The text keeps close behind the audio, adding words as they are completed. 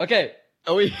Okay,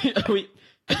 are we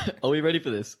are we ready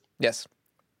for this? Yes.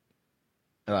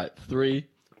 All right, 3,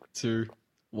 2,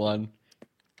 1,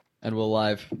 and we're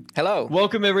live. Hello.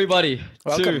 Welcome everybody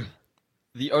Welcome. to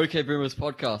the OK Boomers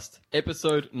podcast,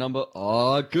 episode number.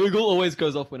 Oh, Google always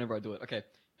goes off whenever I do it. Okay,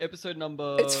 episode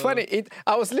number. It's funny.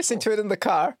 I was listening to it in the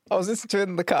car.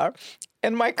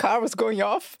 And my car was going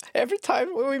off every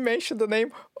time when we mentioned the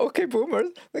name OK Boomers.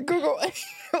 The Google it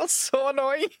was so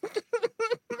annoying.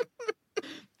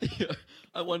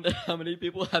 I wonder how many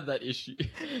people have that issue.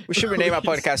 We should rename our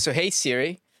podcast to Hey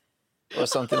Siri or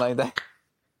something like that.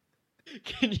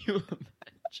 Can you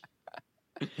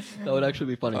imagine? That would actually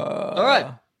be funny. All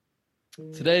right.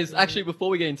 Before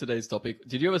we get into today's topic,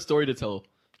 did you have a story to tell?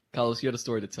 Carlos, you had a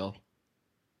story to tell.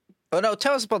 Oh, no,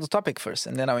 tell us about the topic first,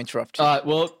 and then I'll interrupt you. All right,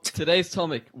 well, today's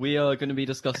topic, we are going to be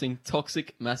discussing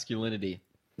toxic masculinity.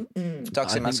 Toxic I think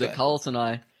masculinity. that Carlos and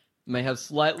I may have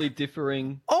slightly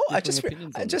differing opinions on I just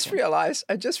this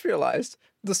one. realized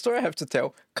the story I have to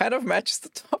tell kind of matches the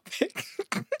topic.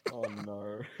 Oh,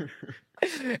 no.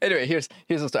 Anyway, here's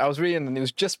the story. I was reading the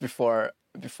news just before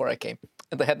I came,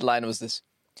 and the headline was this: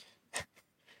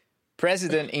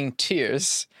 President in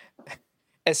tears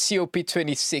as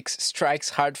COP26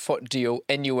 strikes hard-fought deal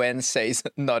and UN says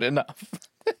not enough.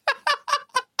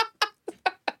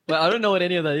 Well, I don't know what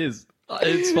any of that is.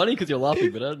 It's funny because you're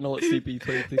laughing, but I don't know what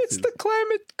CP26 It's is. the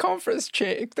climate conference,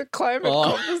 Jake. The climate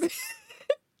conference.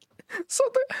 So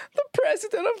the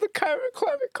president of the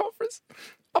climate conference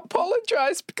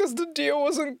apologized because the deal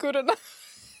wasn't good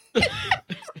enough.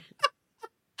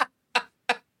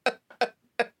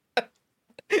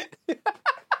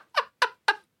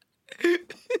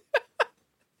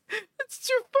 It's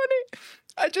too funny.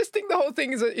 I just think the whole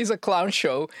thing is a clown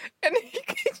show, and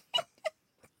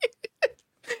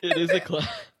It is a class.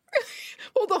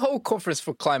 well, the whole conference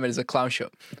for climate is a clown show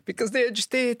because they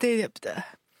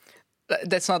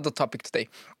that's not the topic today.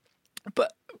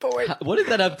 But wait. What did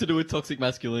that have to do with toxic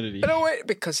masculinity? No, wait,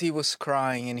 because he was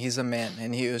crying and he's a man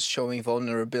and he was showing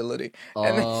vulnerability.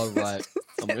 Oh, right.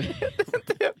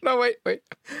 No, wait.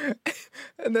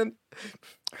 And then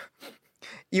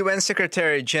UN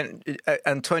Secretary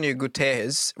Antonio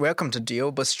Guterres welcomed the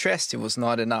deal, but stressed it was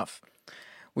not enough.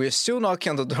 We are still knocking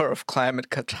on the door of climate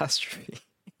catastrophe.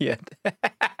 Yet.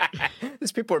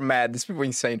 These people are mad. These people are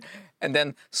insane. And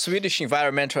then Swedish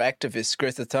environmental activist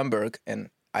Greta Thunberg, and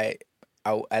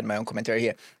I'll add my own commentary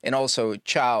here, and also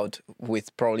child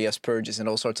with probably Asperger's and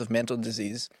all sorts of mental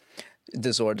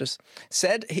disorders,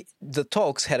 said the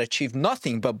talks had achieved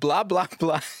nothing but blah, blah,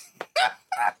 blah.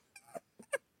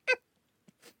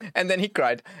 And then he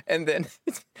cried. And then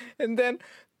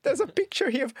there's a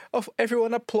picture here of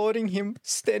everyone applauding him,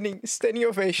 standing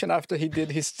ovation after he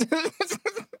did his...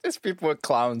 These people are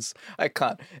clowns. I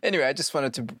can't. Anyway, I just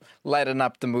wanted to lighten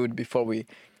up the mood before we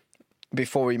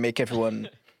make everyone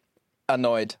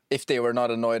annoyed. If they were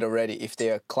not annoyed already, if they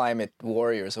are climate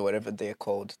warriors or whatever they are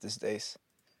called these days.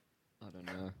 I don't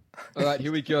know. All right,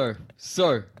 here we go.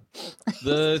 So,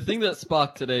 the thing that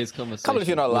sparked today's conversation Can't believe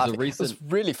you're not laughing. It was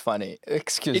really funny.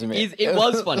 Excuse me. It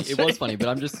was funny. It was funny, but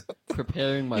I'm just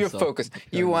preparing myself. You're focused.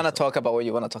 You want to talk about what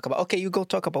you want to talk about. Okay, you go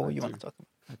talk about what you want to talk about.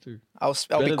 I do.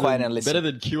 I'll be quiet and listen. Better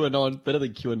than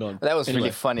QAnon. That was Anyway.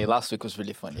 really funny. Last week was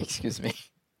really funny. Excuse me.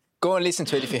 Go and listen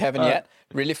to it if you haven't yet.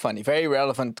 Really funny. Very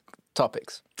relevant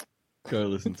topics. Go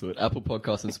listen to it. Apple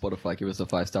Podcasts and Spotify, give us a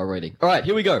 5-star rating. All right,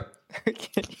 here we go.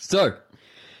 Okay. So,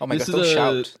 Oh my this God, don't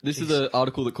shout. is an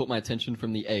article that caught my attention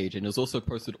from The Age, and it was also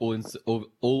posted all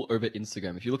over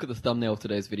Instagram. If you look at the thumbnail of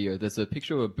today's video, there's a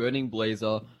picture of a burning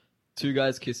blazer, 2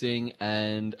 guys kissing,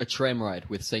 and a tram ride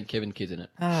with St. Kevin kids in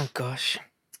it. Oh, gosh.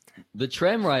 The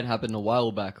tram ride happened a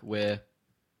while back where...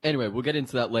 Anyway, we'll get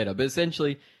into that later. But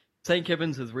essentially, St.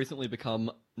 Kevin's has recently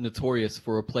become notorious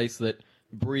for a place that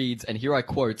breeds, and here I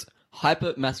quote,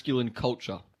 hyper-masculine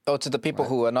culture. Oh, to the people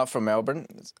who are not from Melbourne,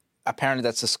 apparently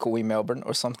that's a school in Melbourne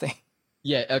or something.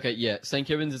 Yeah, okay, yeah. St.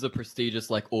 Kevin's is a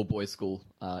prestigious, all-boys school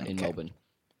in Melbourne.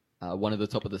 One at the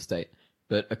top of the state.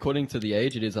 But according to The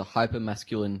Age, it is a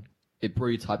it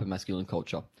breeds hyper-masculine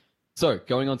culture. So,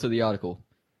 going on to the article.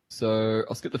 So,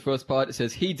 I'll skip the first part. It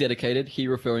says, he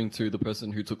referring to the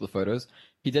person who took the photos,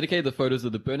 he dedicated the photos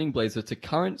of the burning blazer to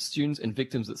current students and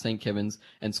victims at St. Kevin's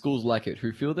and schools like it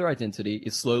who feel their identity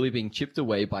is slowly being chipped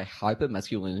away by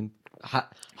hyper-masculine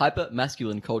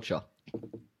culture.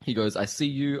 He goes, I see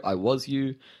you, I was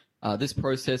you. This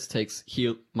process takes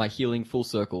my healing full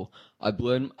circle. I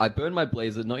burn my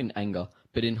blazer not in anger,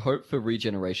 but in hope for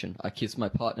regeneration. I kiss my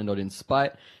partner not in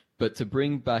spite, but to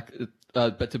bring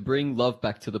love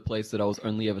back to the place that I was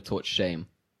only ever taught shame.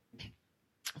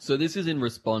 So this is in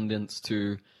respondence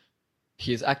to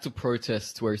his act of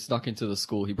protest where he snuck into the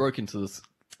school. He broke into this.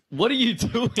 What are you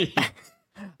doing?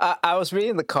 I was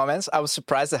reading the comments. I was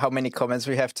surprised at how many comments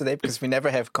we have today because we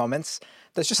never have comments.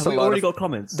 There's just Have a we lot already of got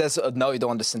comments? There's no, you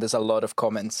don't understand. There's a lot of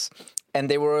comments, and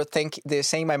they're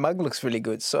saying my mug looks really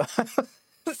good. So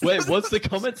Wait, what's the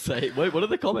comment say? Wait, what are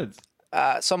the comments?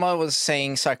 someone was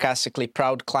saying sarcastically,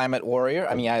 "Proud climate warrior."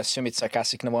 I mean, I assume it's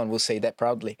sarcastic. No one will say that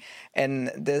proudly.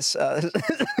 And this, no,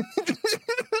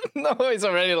 it's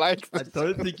already like. I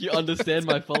don't think you understand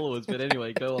my followers, but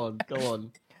anyway, go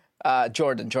on.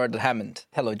 Jordan Hammond.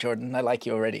 Hello, Jordan. I like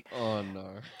you already. Oh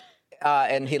no.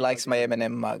 And he likes my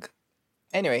M&M mug.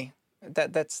 Anyway,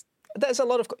 that's a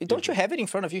lot of. Don't you have it in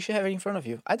front of you? You should have it in front of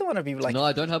you. I don't want to be like. No,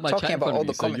 I don't have my talking chat in about front all of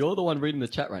you, the so comments. you're the one reading the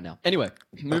chat right now. Anyway,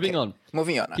 moving on.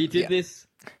 Moving on. He did Yeah. this.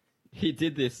 He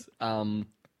did this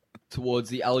towards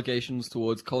the allegations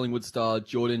towards Collingwood star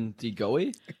Jordan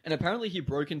DeGoey, and apparently he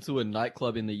broke into a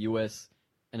nightclub in the US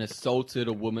and assaulted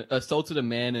a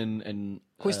man, and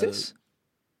Who's this?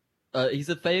 He's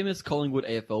a famous Collingwood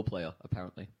AFL player,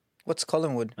 apparently. What's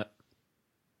Collingwood?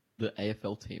 The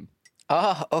AFL team.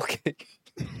 Ah, okay.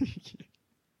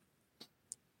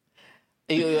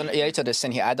 You need to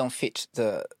understand here. I don't fit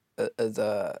the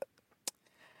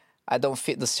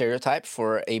stereotype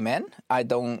for a man. I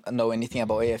don't know anything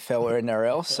about AFL or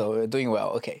NRL, so doing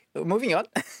well. Okay, moving on.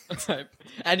 Right.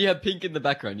 And you have pink in the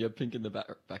background.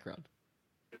 Background.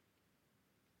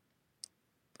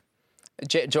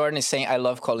 Jordan is saying, I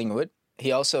love Collingwood.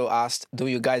 He also asked, do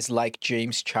you guys like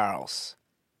James Charles?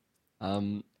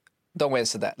 Don't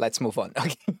answer that. Let's move on.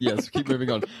 Okay. Yes, keep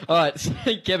moving on. All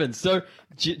right, Kevin. So,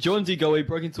 Jordan DeGoey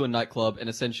broke into a nightclub and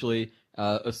essentially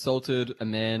assaulted a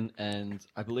man and,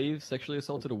 I believe, sexually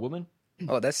assaulted a woman.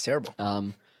 Oh, that's terrible.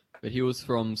 But he was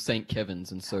from St.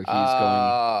 Kevin's, and so he's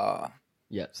going...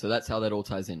 Yeah, so that's how that all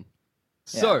ties in.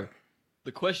 So,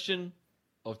 the question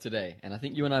of today, and I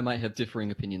think you and I might have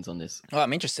differing opinions on this. Oh,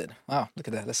 I'm interested. Wow, look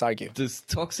at that. Let's argue. Does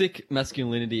toxic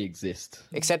masculinity exist?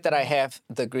 Except that I have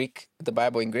the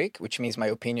Bible in Greek, which means my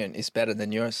opinion is better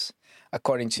than yours,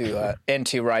 according to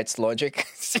anti-rights logic.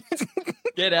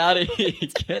 Get out of here.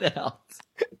 Get out.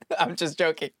 I'm just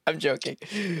joking. I'm joking.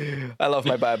 I love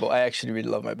my Bible. I actually really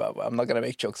love my Bible. I'm not going to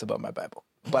make jokes about my Bible,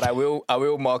 but I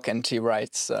will mock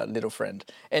anti-rights little friend.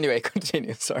 Anyway,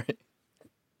 continue. Sorry.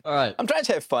 All right. I'm trying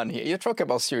to have fun here. You're talking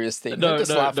about serious things. No, You're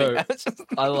just no, laughing. no.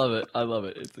 I love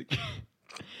it. It's like...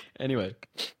 Anyway,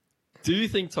 do you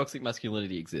think toxic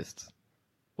masculinity exists?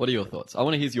 What are your thoughts? I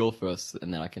want to hear your first,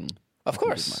 and then I can... Of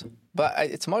course. But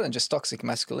it's more than just toxic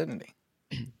masculinity.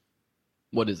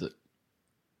 What is it?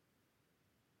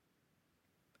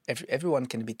 Everyone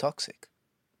can be toxic.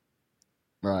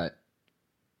 Right.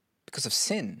 Because of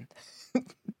sin.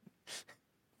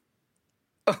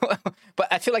 But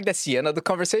I feel like that's the end of the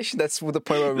conversation. That's the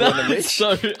point where we want to reach.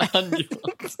 So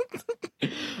unnuanced.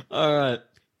 All right.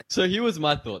 So here was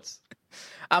my thoughts.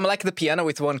 I'm like the piano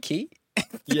with one key.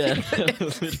 Yeah,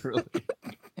 literally.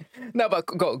 No, but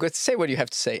go say what you have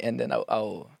to say, and then I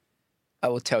will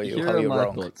tell you how Here you're are my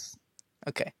wrong. thoughts.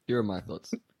 Okay. Here are my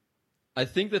thoughts. I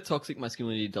think that toxic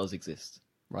masculinity does exist,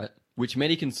 right? Which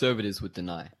many conservatives would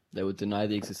deny. They would deny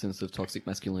the existence of toxic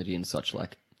masculinity and such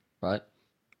like, right?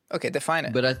 Okay, define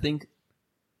it. But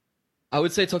I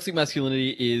would say toxic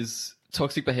masculinity is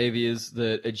toxic behaviors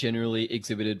that are generally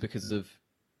exhibited because of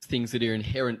things that are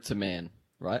inherent to man,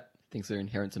 right? Things that are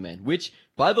inherent to man. Which,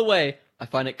 by the way, I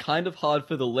find it kind of hard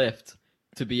for the left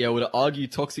to be able to argue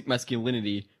toxic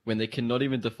masculinity when they cannot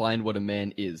even define what a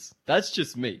man is. That's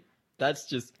just me. That's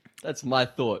my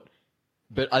thought.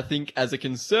 But I think as a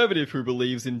conservative who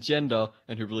believes in gender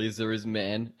and who believes there is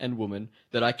man and woman,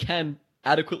 that I can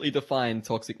adequately define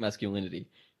toxic masculinity,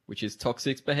 which is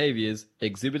toxic behaviors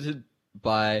exhibited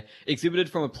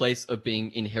from a place of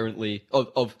being inherently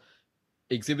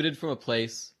exhibited from a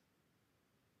place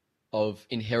of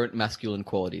inherent masculine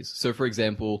qualities. So, for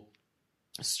example,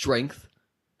 strength.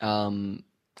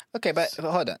 Okay, but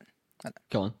hold on.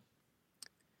 Go on.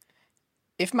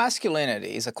 If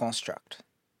masculinity is a construct,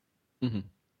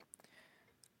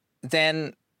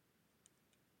 then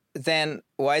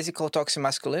why is it called toxic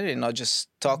masculinity, not just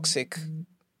toxic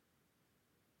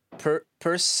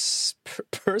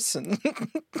person?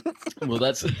 Well,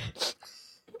 that's...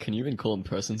 Can you even call them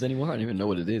persons anymore? I don't even know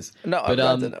what it is. No, but,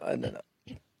 I don't know.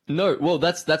 No, well,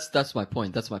 that's my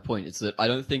point. That's my point. It's that I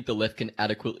don't think the left can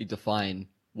adequately define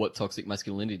what toxic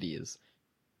masculinity is.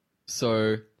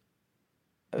 So,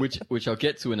 which I'll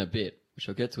get to in a bit.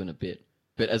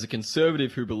 But as a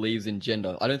conservative who believes in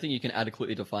gender, I don't think you can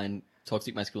adequately define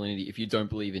toxic masculinity if you don't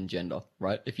believe in gender,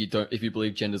 right? If you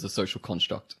believe gender is a social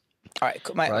construct. All right,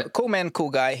 cool man, cool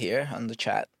guy here on the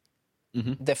chat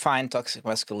defined toxic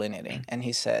masculinity, and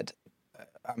he said,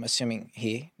 I'm assuming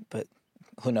he, but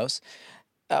who knows?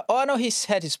 I know he's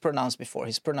had his pronouns before.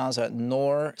 His pronouns are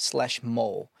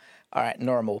nor/mo. All right,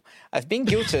 normal. I've been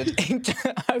guilted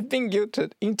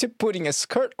into putting a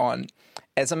skirt on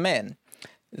as a man.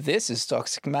 This is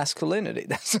toxic masculinity.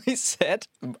 That's what he said.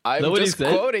 I'm just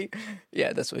quoting.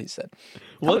 Yeah, that's what he said.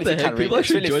 What the heck? People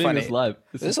actually joining this live.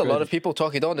 There's a lot of people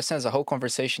talking. Don't understand the whole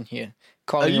conversation here.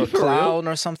 Calling you a clown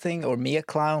or something, or me a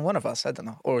clown. One of us, I don't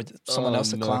know, or someone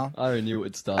else a clown. I already knew it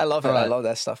would start. I love it. I love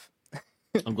that stuff.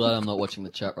 I'm glad I'm not watching the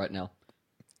chat right now.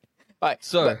 All right,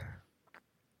 so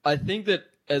I think that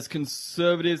as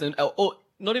conservatives and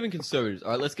not even conservatives.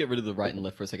 All right, let's get rid of the right and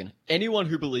left for a second. Anyone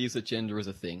who believes that gender is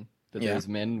a thing, that there's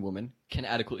men and women, can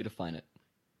adequately define it.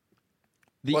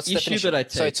 What's the issue that I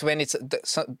take... So it's when it's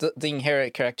the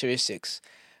inherent characteristics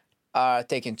are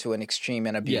taken to an extreme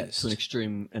and abuse. Yeah, to an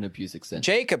extreme and abuse extent.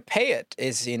 Jacob Payet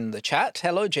is in the chat.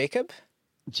 Hello, Jacob.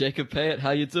 Jacob Payet,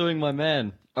 how you doing, my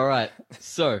man? All right,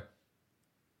 so...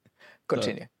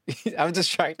 Continue. I'm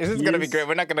just trying. This is going to be great.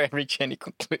 We're not going to reach any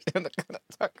conclusion. We're not going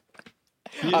to talk.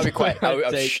 I'll be quiet.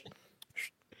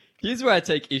 Here's where I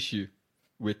take issue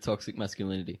with toxic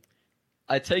masculinity.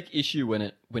 I take issue when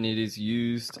it is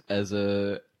used as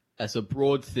a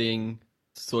broad thing,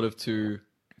 sort of to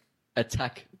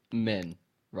attack men,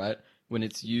 right? When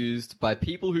it's used by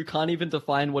people who can't even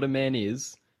define what a man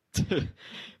is.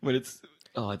 When it's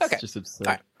just absurd.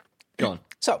 All right. Go on.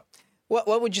 So,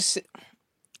 what would you say?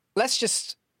 Let's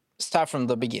just start from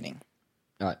the beginning.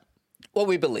 All right. What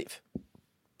we believe,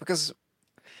 because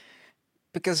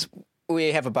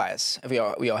we have a bias. We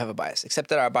all have a bias, except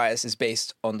that our bias is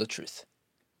based on the truth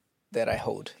that I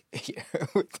hold here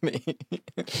with me.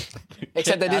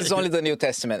 Except that this is only the New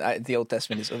Testament. The Old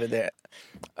Testament is over there.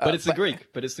 But it's the Greek.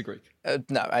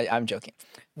 No, I'm joking.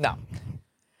 Now,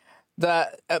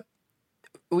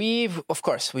 we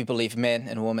believe men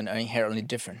and women are inherently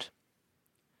different.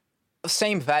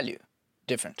 Same value,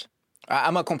 different.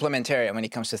 I'm a complementarian when it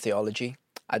comes to theology.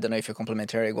 I don't know if you're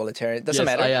complementarian, egalitarian. Doesn't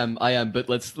matter. I am. But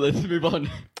let's move on.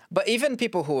 But even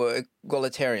people who are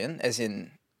egalitarian, as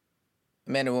in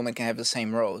men and women can have the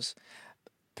same roles,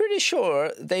 pretty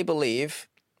sure they believe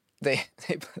they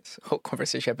whole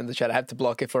conversation happened in the chat. I have to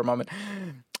block it for a moment.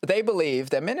 They believe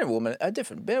that men and women are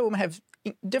different. Men and women have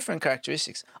different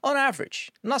characteristics on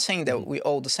average. I'm not saying that we're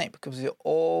all the same, because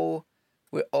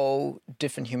we're all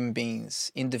different human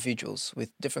beings, individuals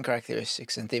with different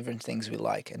characteristics and different things we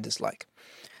like and dislike.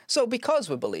 So because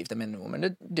we believe that men and women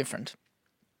are different,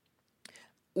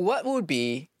 what would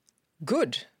be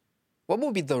good? What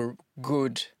would be the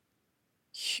good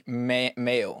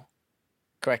male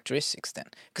characteristics then?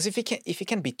 Because if it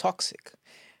can be toxic,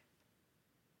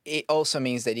 it also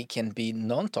means that it can be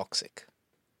non-toxic.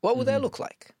 What would that look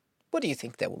like? What do you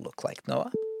think that would look like,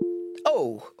 Noah?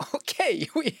 Oh, okay.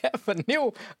 We have a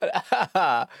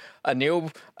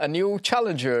new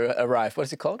challenger arrived. What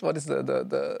is it called? What is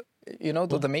the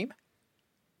meme?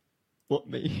 What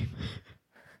meme?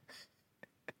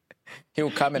 He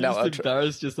will come in you our just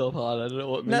embarrassed yourself hard. I don't know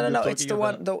what meme. No. It's the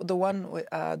one with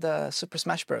the Super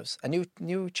Smash Bros. A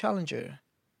new challenger.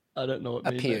 I don't know what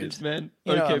meme that is, man.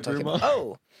 You know okay, Boomer.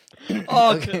 Oh.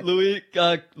 Okay.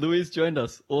 Louis joined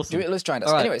us. Awesome. Louis joined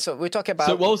us. Right. Anyway, so we're talking about...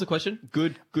 So what was the question?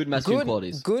 Good masculine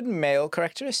qualities. Good male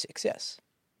characteristics, yes.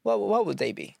 What would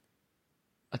they be?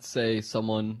 I'd say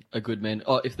a good man,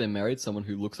 if they're married, someone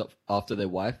who looks up after their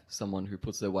wife, someone who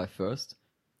puts their wife first,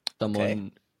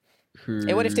 someone who...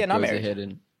 Hey, what if they're not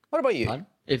married? What about you? Pardon?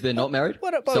 If they're not married?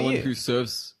 What about someone you?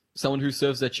 Someone who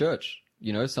serves their church,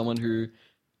 someone who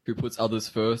puts others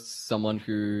first, someone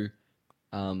who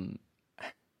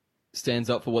stands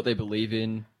up for what they believe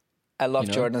in. I love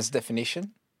Jordan's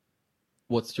definition.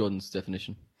 What's Jordan's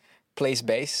definition? Plays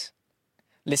bass,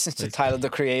 listens to Tyler, the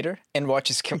Creator, and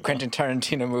watches Quentin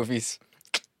Tarantino movies.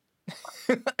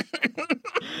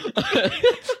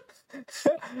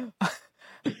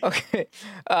 Okay,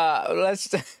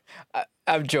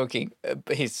 I'm joking.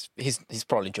 But he's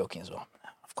probably joking as well,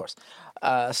 of course.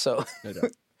 So, no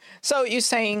doubt. So you're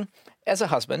saying, as a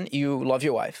husband, you love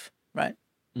your wife, right?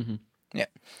 Mm-hmm. Yeah.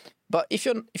 But if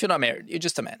you're not married, you're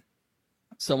just a man.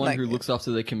 Someone who looks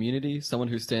after their community, someone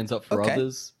who stands up for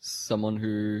others, someone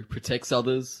who protects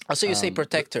others. Oh, so you say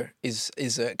protector is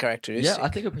a characteristic? Yeah, I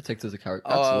think a protector is a character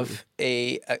of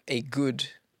a good,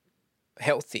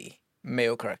 healthy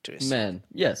male characteristic. Man,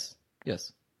 yes.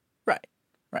 Right.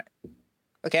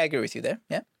 Okay, I agree with you there.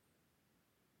 Yeah.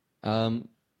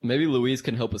 Maybe Louise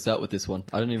can help us out with this one.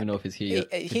 I don't even know if he's here.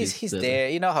 He's there.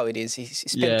 You know how it is. He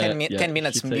spent 10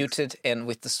 minutes muted and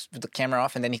with the camera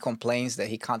off, and then he complains that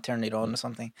he can't turn it on or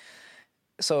something.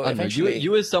 So I don't know. eventually,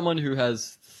 You as someone who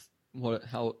has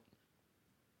 12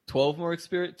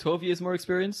 years more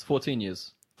experience, 14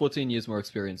 years more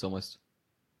experience almost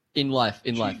in life.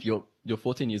 You're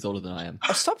 14 years older than I am.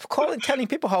 oh, stop telling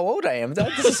people how old I am.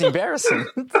 This is embarrassing.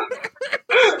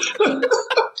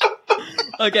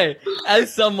 Okay,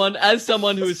 as someone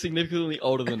who is significantly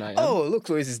older than I am, Oh, look,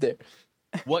 Luis is there.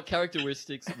 what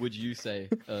characteristics would you say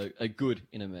are good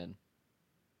in a man?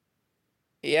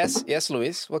 Yes,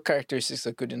 Luis. What characteristics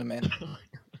are good in a man?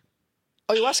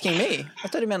 Oh, you're asking me? I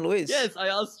thought you meant Luis. Yes, I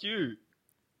asked you.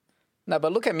 No,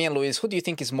 but look at me and Luis. Who do you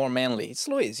think is more manly? It's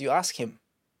Luis. You ask him.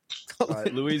 All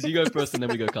right, Louise, you go first, and then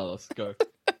we go Carlos. Go.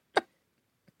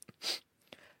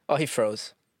 Oh, he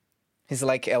froze. He's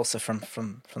like Elsa from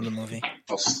the movie.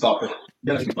 Oh, stop it.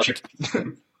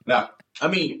 Now, I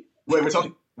mean, wait, we're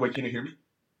talking. Wait, can you hear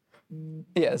me?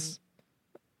 Yes.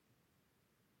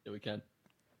 Yeah, we can.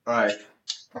 All right.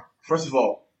 First of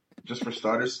all, just for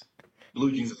starters,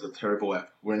 Blue Jeans is a terrible app.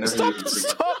 We're never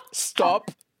using it.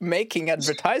 Stop making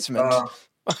advertisement.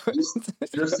 It's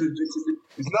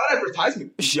not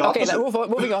advertisement. It's the Okay, opposite.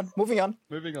 moving on.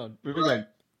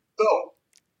 So,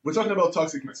 we're talking about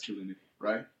toxic masculinity,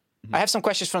 right? I have some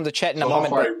questions from the chat in a So how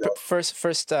moment, far is but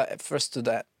that? first to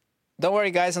that. Don't worry,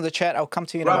 guys, on the chat. I'll come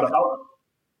to you in a Right, moment. but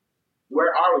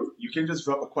where are we? You can just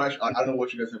drop a question. I don't know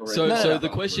what you guys have already. So the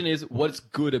question is, what's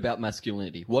good about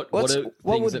masculinity? What are things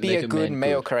would that be make a good man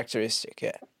male good? characteristic?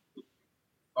 Yeah.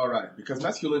 All right, because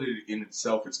masculinity in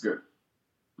itself is good,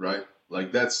 right?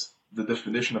 Like that's the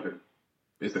definition of it.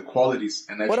 Is the qualities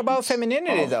and What about attributes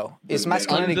femininity of though? the Is man.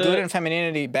 masculinity good and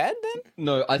femininity bad then?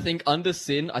 No, I think under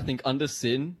sin,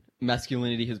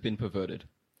 masculinity has been perverted,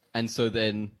 and so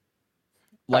then,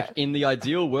 like Right. in the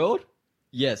ideal world,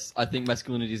 yes, I think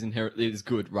masculinity is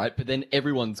good, right? But then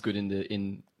everyone's good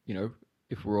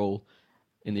if we're all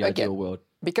in the Again. ideal world.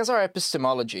 Because our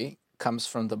epistemology comes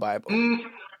from the Bible.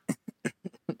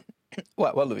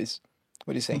 What, Luis?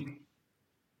 What are you saying?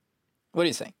 What are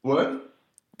you saying? What?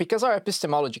 Because our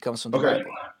epistemology comes from the Okay.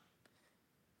 Bible.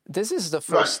 This is the Right.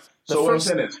 first. So what I'm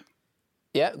saying is,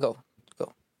 Yeah, go.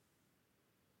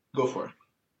 go for it.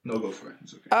 No, go for it.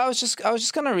 It's okay. I was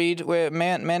just gonna read where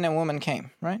man and woman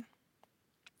came, right?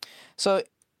 So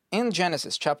in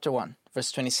Genesis chapter 1,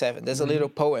 verse 27, there's a little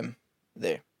poem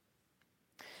there.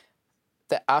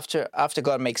 That after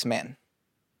God makes man.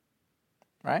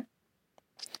 Right?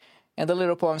 And the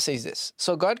little poem says this.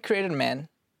 So God created man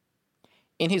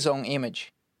in his own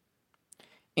image.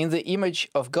 In the image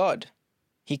of God,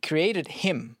 he created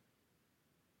him.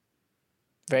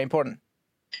 Very important.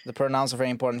 The pronouns are very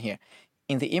important here.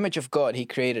 In the image of God, he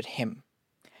created him.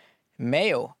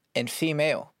 Male and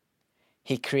female,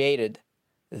 he created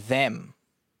them.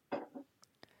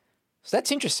 So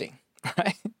that's interesting,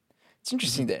 right? It's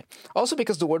interesting there. Also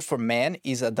because the word for man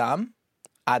is Adam.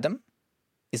 Adam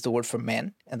is the word for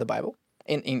man in the Bible,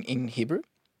 in Hebrew,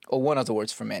 or one of the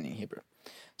words for man in Hebrew.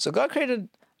 So God created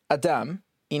Adam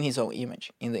in his own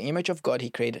image. In the image of God, he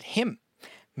created him.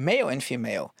 Male and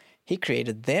female, he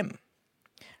created them.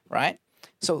 Right?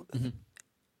 So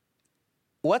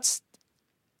what's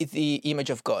the image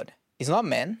of God? It's not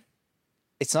man.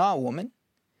 It's not a woman.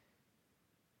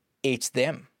 It's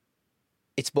them.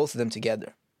 It's both of them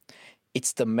together.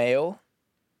 It's the male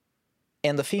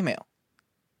and the female.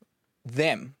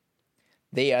 Them.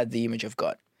 They are the image of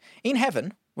God. In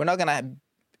heaven, we're not going to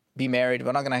be married.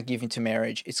 We're not going to give into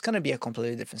marriage. It's going to be a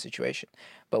completely different situation.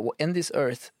 But in this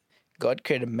earth, God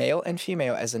created male and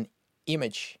female as an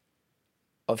image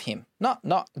of him.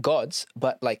 Not God's,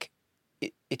 but like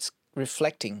it's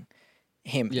reflecting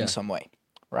him in some way,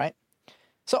 right?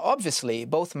 So obviously,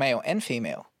 both male and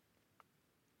female,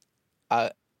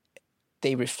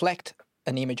 they reflect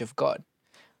an image of God.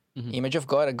 Image of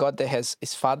God, a God that has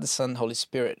his Father, Son, Holy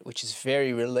Spirit, which is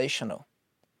very relational,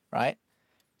 right?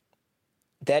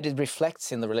 That it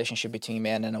reflects in the relationship between a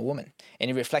man and a woman.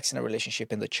 And it reflects in a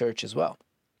relationship in the church as well,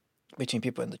 between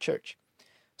people in the church.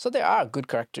 So there are good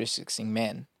characteristics in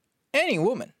man and in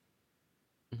woman.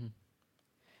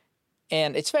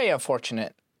 And it's very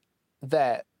unfortunate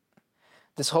that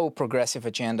this whole progressive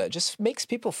agenda just makes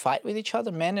people fight with each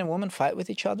other, men and women fight with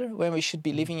each other, when we should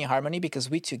be living in harmony because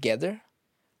we together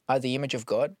are the image of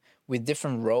God with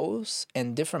different roles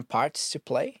and different parts to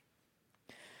play.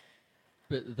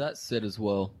 But that said as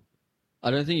well,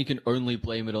 I don't think you can only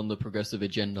blame it on the progressive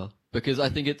agenda because I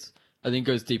think it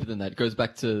goes deeper than that. It goes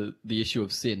back to the issue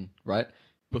of sin, right?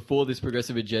 Before this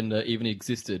progressive agenda even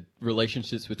existed,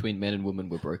 relationships between men and women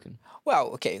were broken. Well,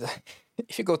 okay,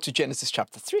 if you go to Genesis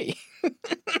chapter 3,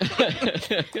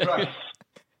 Right.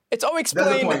 it's all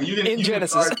explained in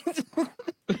Genesis.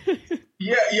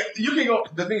 Yeah, you can go.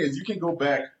 The thing is, you can go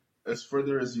back as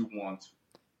further as you want,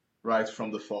 right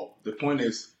from the fall. The point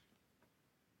is,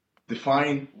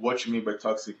 define what you mean by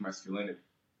toxic masculinity.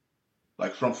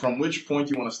 Like from which point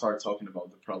you want to start talking about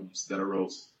the problems that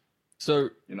arose. So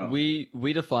You know?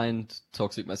 we defined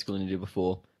toxic masculinity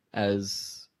before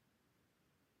as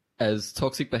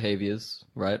toxic behaviors,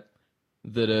 right?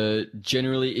 That are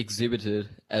generally exhibited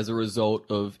as a result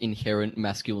of inherent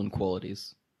masculine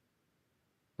qualities.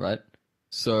 Right?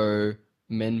 So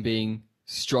men being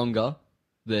stronger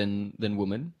than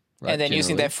women, right? And then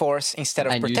using generally. that force instead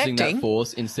of and protecting. using that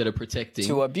force instead of protecting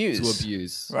to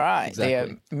abuse. Right. Exactly. They are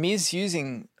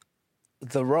misusing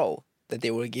the role that they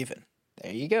were given.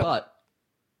 There you go. But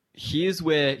here's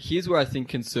where I think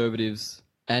conservatives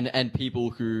and people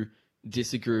who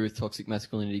disagree with toxic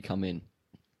masculinity come in,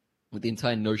 with the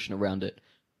entire notion around it.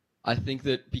 I think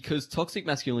that because toxic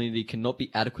masculinity cannot be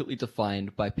adequately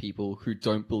defined by people who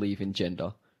don't believe in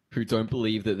gender, who don't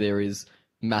believe that there is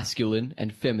masculine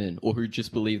and feminine, or who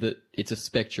just believe that it's a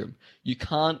spectrum. You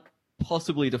can't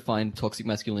possibly define toxic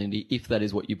masculinity if that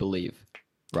is what you believe,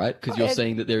 right? Because you're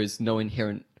saying that there is no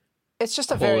inherent it's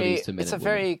just a qualities to men it's a and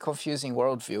women. very confusing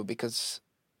worldview, because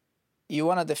you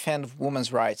want to defend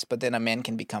women's rights, but then a man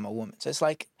can become a woman. So it's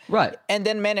like, Right. and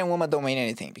then men and women don't mean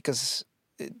anything because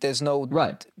there's no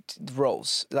Right.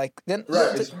 roles. Like then,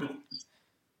 Right.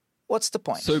 what's the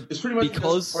point? So It's pretty much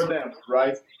because for them,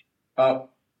 right?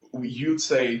 You'd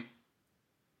say,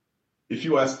 if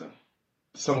you ask them,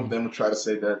 some of them would try to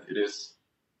say that it is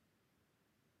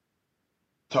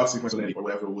toxic masculinity or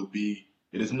whatever would be.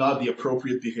 It is not the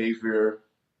appropriate behavior,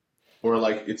 or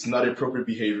like it's not appropriate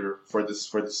behavior for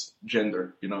this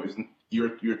gender. You know,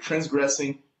 you're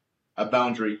transgressing a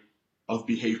boundary of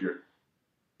behavior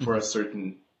for a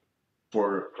certain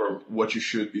for what you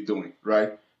should be doing,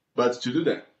 right? But to do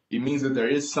that, it means that there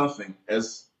is something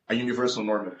as a universal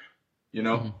normative. You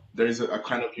know, there is a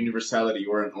kind of universality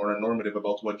or a normative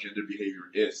about what gender behavior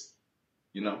is.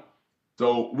 You know,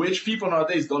 so which people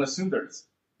nowadays don't assume there is.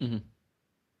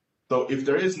 So if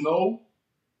there is no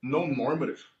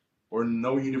normative or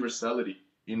no universality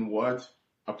in what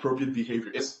appropriate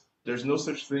behavior is, there's no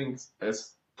such thing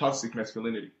as toxic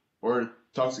masculinity or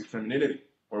toxic femininity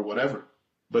or whatever.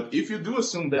 But if you do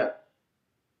assume that,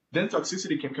 then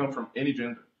toxicity can come from any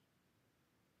gender.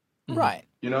 Right.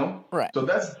 You know? Right. So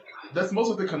that's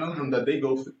most of the conundrum that they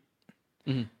go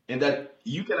through. And that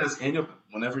you can ask any of them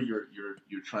whenever you're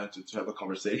trying to have a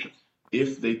conversation,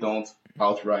 if they don't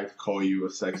outright call you a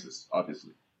sexist,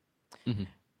 obviously.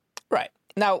 Right.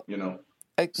 Now, You know?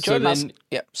 Jordan asked, then-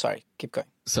 yeah, sorry, keep going.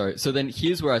 Sorry. So then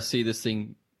here's where I see this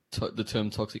thing, the term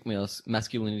toxic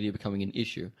masculinity becoming an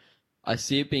issue. I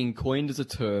see it being coined as a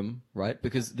term, right?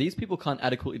 Because these people can't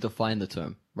adequately define the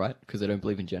term, right? Because they don't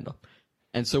believe in gender.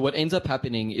 And so what ends up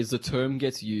happening is the term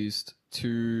gets used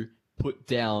to put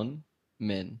down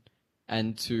men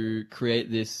and to create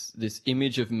this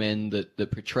image of men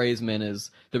that portrays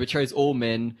all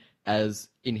men as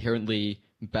inherently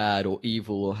bad or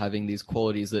evil or having these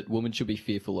qualities that women should be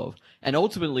fearful of. And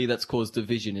ultimately that's caused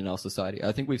division in our society.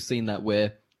 I think we've seen that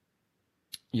where,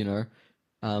 you know,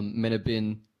 men have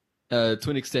been, to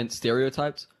an extent,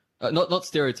 stereotyped. Not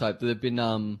stereotyped, they've been,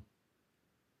 how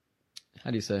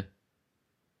do you say?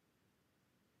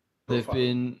 They've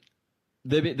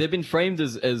been framed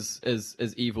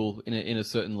as evil in a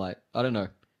certain light. I don't know.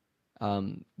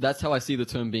 That's how I see the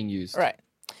term being used. Right.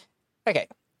 Okay.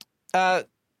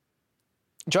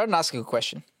 Jordan asked a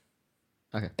question.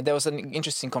 Okay. And there was an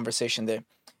interesting conversation there.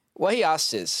 What he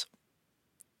asked is,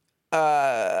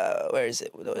 where is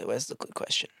it? Where's the good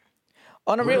question?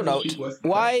 On a real note,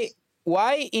 why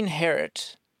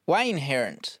inherent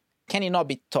can it not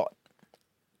be taught?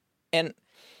 And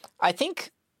I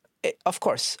think, of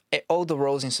course, all the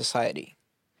roles in society.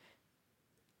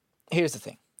 Here's the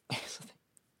thing.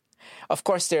 Of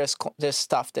course, there's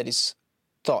stuff that is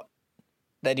taught,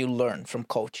 that you learn from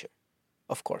culture,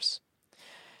 of course.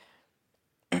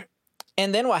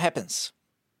 And then what happens?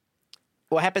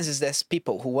 What happens is there's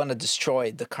people who want to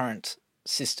destroy the current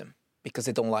system because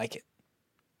they don't like it.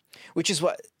 Which is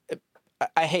what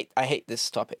I hate this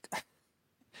topic.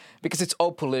 Because it's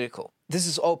all political. This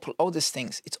is all these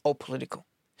things, it's all political.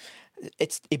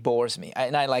 It bores me.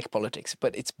 And I like politics,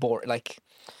 but it's boring. Like,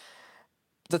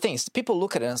 the thing is, people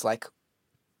look at it and it's like,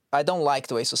 I don't like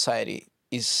the way society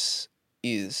is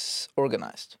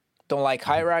organized. Don't like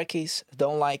hierarchies.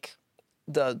 Don't like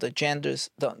the genders.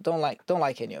 Don't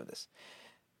like any of this.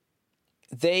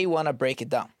 They want to break it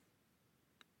down,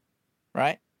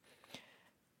 right?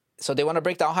 So they want to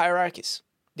break down hierarchies.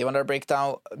 They want to break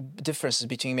down differences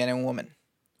between men and women,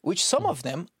 which some of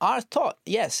them are taught.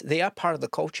 Yes, they are part of the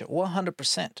culture,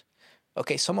 100%.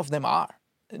 Okay, some of them are.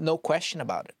 no question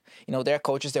about it. You know, there are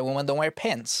cultures that women don't wear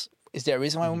pants. Is there a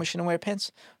reason why women shouldn't wear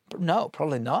pants? No,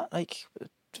 probably not. Like,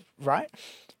 right?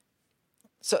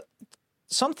 So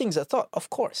some things I thought, of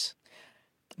course.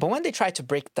 But when they try to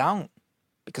break down,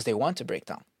 because they want to break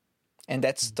down, and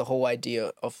that's the whole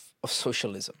idea of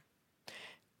socialism,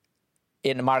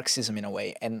 in Marxism in a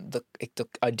way, and the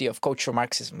idea of cultural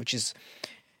Marxism, which is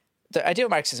the idea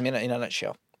of Marxism in a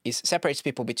nutshell, is separates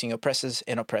people between oppressors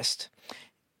and oppressed.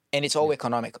 And it's all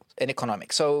economic.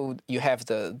 So you have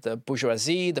the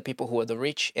bourgeoisie, the people who are the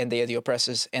rich, and they are the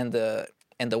oppressors, and the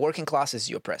working class is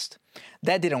the oppressed.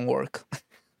 That didn't work.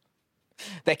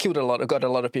 That got a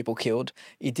lot of people killed.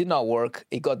 It did not work.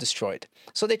 It got destroyed.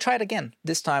 So they tried again,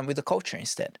 this time with the culture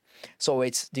instead. So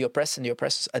it's the oppressed and the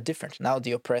oppressors are different. Now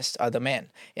the oppressed are the men,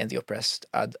 and the oppressors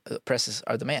are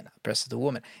the men, oppressed are the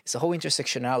woman. It's a whole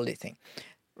intersectionality thing,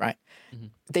 right?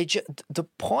 The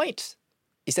point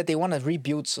is that they want to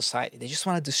rebuild society. They just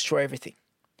want to destroy everything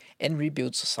and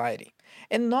rebuild society.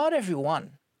 And not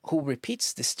everyone who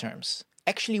repeats these terms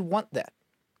actually want that.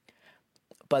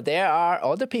 But there are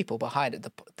other people behind it.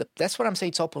 That's what I'm saying.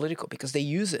 It's all political because they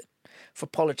use it for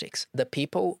politics. The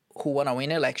people who want to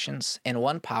win elections and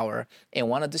want power and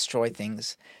want to destroy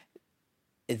things,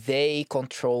 they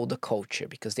control the culture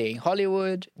because they're in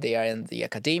Hollywood, they are in the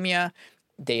academia,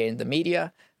 they are in the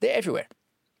media, they're everywhere.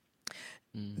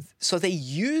 So they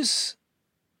use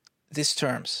these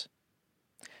terms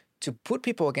to put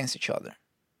people against each other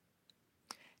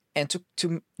and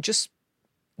to just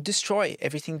destroy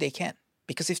everything they can.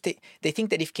 Because if they think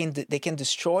that if they can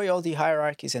destroy all the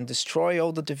hierarchies and destroy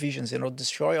all the divisions and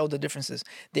destroy all the differences,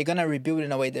 they're going to rebuild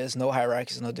in a way there's no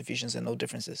hierarchies, no divisions, and no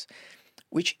differences,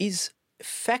 which is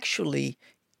factually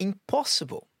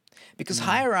impossible because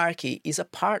hierarchy is a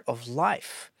part of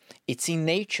life. It's in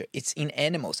nature, it's in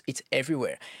animals, it's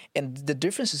everywhere. And the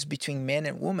differences between men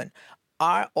and women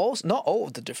are also, not all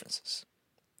of the differences,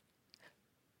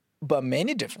 but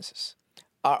many differences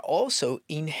are also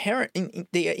inherent.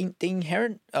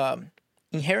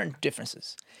 Inherent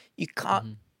differences. You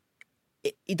can't.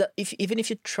 Even if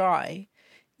you try,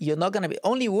 you're not gonna be.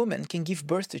 Only women can give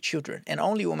birth to children, and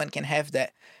only women can have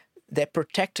that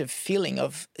protective feeling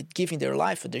of giving their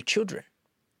life for their children,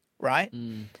 right?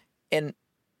 And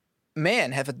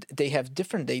men have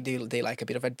different. They like a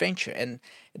bit of adventure, and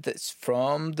that's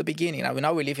from the beginning.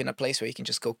 Now we live in a place where you can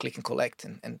just go click and collect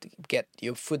and get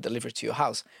your food delivered to your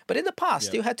house. But in the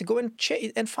past, you had to go and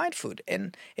find food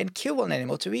and kill an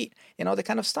animal to eat and all that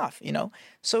kind of stuff. You know,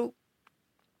 so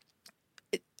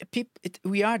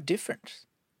we are different.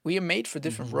 We are made for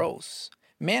different roles.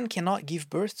 Men cannot give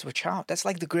birth to a child. That's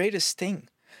like the greatest thing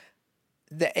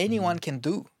that anyone can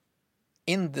do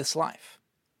in this life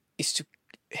is to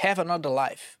have another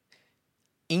life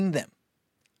in them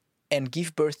and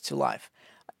give birth to life.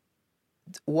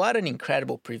 What an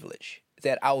incredible privilege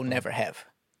that I will never have,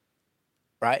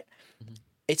 right?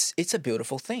 It's a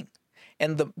beautiful thing.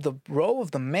 And the role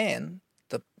of the man,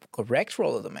 the correct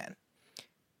role of the man,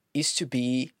 is to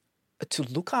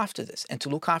look after this and to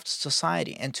look after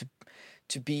society and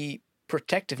to be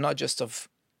protective not just of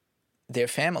their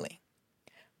family,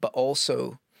 but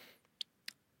also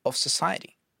of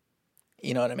society.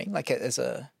 You know what I mean? Like as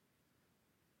a...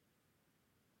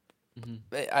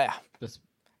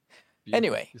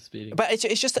 Anyway, but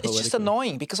it's just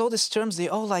annoying because all these terms, they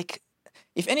all like...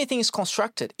 If anything is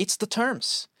constructed, it's the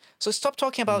terms. So stop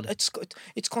talking about it's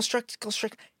constructed.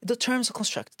 The terms are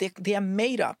constructed. They are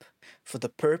made up for the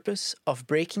purpose of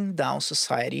breaking down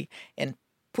society and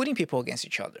putting people against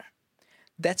each other.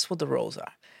 That's what the roles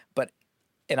are.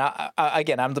 And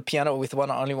again, I'm the piano with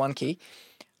only one key.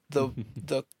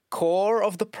 The core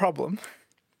of the problem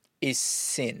is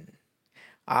sin.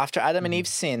 After Adam and Eve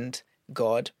sinned,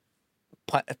 God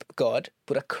put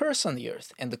a curse on the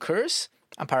earth, and the curse,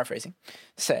 I'm paraphrasing,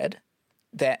 said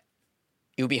that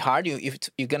it will be hard.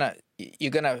 You're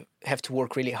gonna have to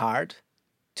work really hard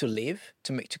to live,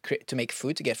 to make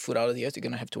food, to get food out of the earth. You're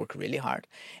gonna have to work really hard,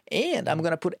 and I'm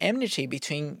gonna put enmity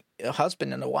between a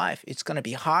husband and a wife. It's gonna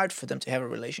be hard for them to have a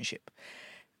relationship.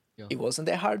 Yeah. It wasn't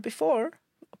that hard before,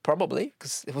 probably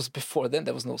because it was before then.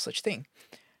 There was no such thing.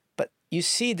 But you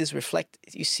see this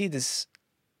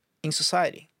in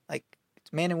society, like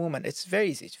man and woman. It's very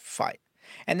easy to fight.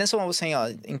 And then someone was saying,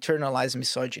 internalized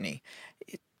misogyny.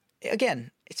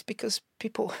 It's because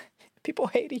people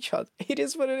hate each other. It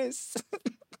is what it is.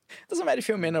 Doesn't matter if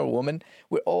you're a man or a woman.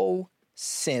 We're all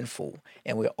sinful,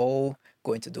 and we're all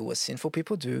going to do what sinful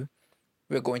people do.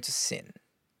 We're going to sin.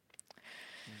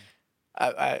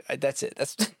 That's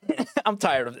it. I'm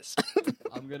tired of this.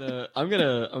 I'm I'm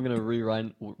gonna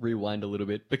rewind a little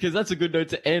bit because that's a good note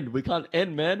to end. We can't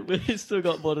end, man. We've still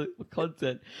got more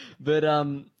content. But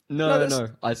no.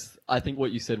 I think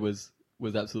what you said was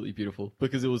absolutely beautiful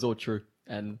because it was all true.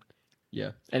 And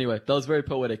yeah. Anyway, that was very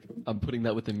poetic. I'm putting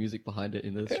that with the music behind it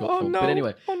in the short form. No. But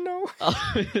anyway. Oh no.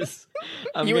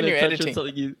 I'm You and gonna your touch editing. on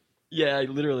something you. Yeah,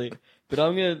 literally. But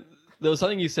there was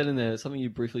something you said in there, something you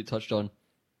briefly touched on,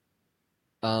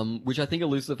 which I think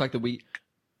alludes to the fact that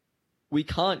we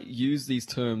can't use these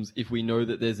terms if we know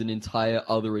that there's an entire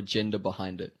other agenda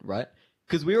behind it, right?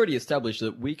 Because we already established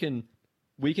that we can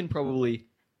probably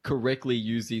correctly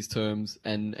use these terms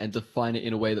and define it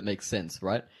in a way that makes sense,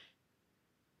 right?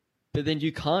 But then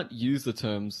you can't use the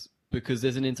terms because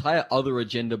there's an entire other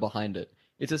agenda behind it.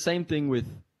 It's the same thing with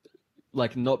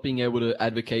like not being able to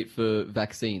advocate for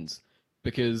vaccines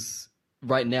because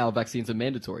right now vaccines are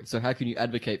mandatory. So how can you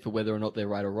advocate for whether or not they're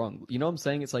right or wrong? You know what I'm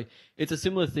saying? It's like it's a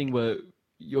similar thing where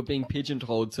you're being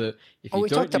pigeonholed to if you we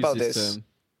don't talked use about this this term,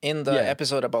 in the Yeah.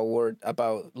 episode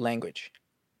about language.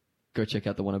 go check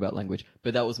out the one about language.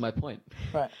 But that was my point.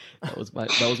 Right. That was my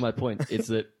point. It's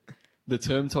that the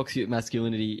term toxic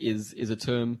masculinity is a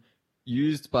term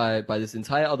used by this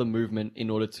entire other movement in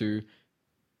order to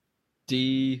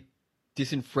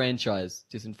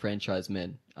disenfranchise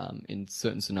men in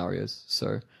certain scenarios.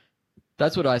 So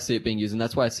that's what I see it being used, and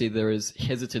that's why I see there is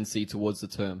hesitancy towards the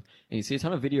term. And you see a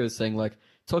ton of videos saying like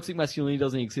toxic masculinity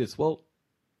doesn't exist. Well,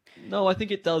 no, I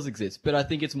think it does exist, but I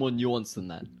think it's more nuanced than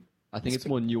that. I think it's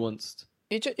more nuanced.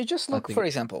 You just look, think- for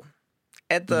example,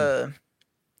 at the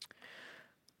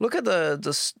look at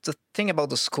the thing about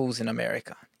the schools in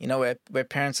America. You know, where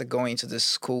parents are going to this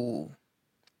school.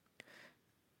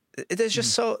 There's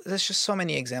just so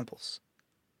many examples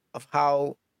of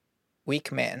how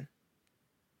weak men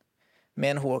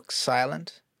who are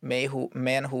silent,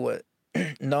 men who are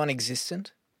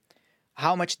non-existent,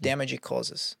 how much damage it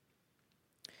causes.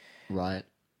 Right.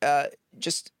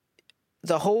 Just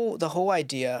the whole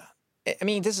idea. I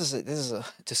mean, this is a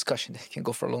discussion that can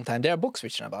go for a long time. There are books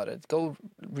written about it. Go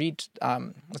read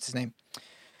what's his name?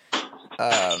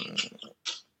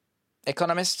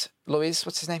 Economist Louis,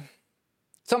 what's his name?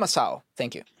 Thomas Sowell.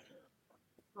 Thank you.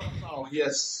 Oh,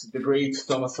 yes, the great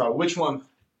Thomas Sowell. Which one?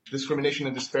 Discrimination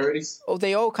and disparities? Oh,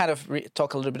 they all kind of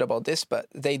talk a little bit about this, but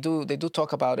they do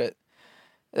talk about it.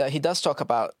 He does talk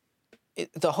about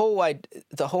it, the whole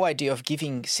idea of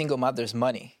giving single mothers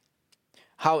money,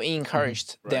 how he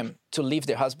encouraged them to leave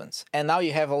their husbands, and now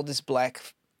you have all these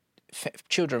black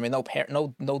children with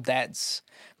no dads,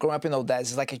 growing up with no dads.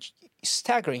 It's like a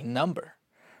staggering number,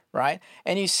 right?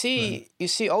 And you see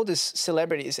all these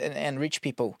celebrities and rich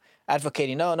people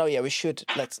advocating, we should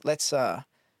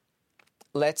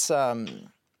we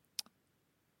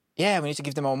need to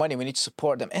give them more money. We need to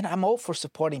support them. And I'm all for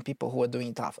supporting people who are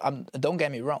doing tough. Don't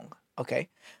get me wrong, okay?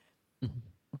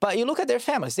 But you look at their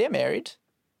families. They're married.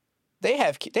 They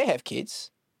have kids.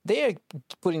 They are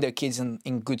putting their kids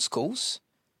in good schools,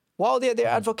 while they're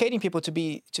advocating people to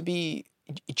be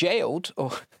jailed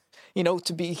or,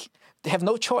 to have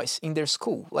no choice in their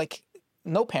school. Like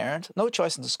no parent, no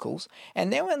choice in the schools.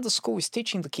 And then when the school is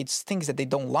teaching the kids things that they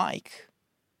don't like,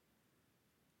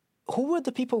 who are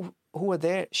the people who are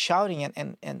there shouting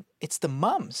and it's the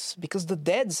moms, because the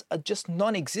dads are just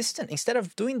non-existent. Instead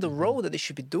of doing the role that they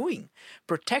should be doing,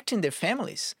 protecting their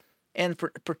families and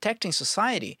protecting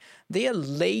society, they are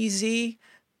lazy,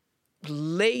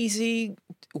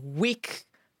 weak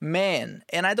men.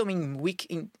 And I don't mean weak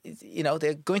in,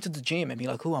 they're going to the gym and being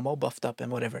like, I'm all buffed up and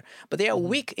whatever. But they are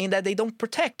weak in that they don't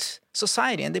protect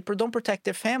society and they don't protect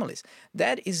their families.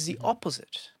 That is the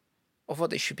opposite of what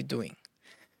they should be doing.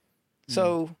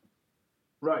 So...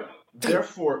 Right.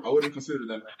 Therefore, I wouldn't consider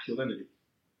them masculinity.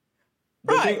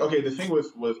 The thing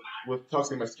with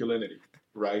toxic masculinity,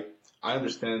 right? I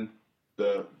understand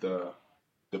the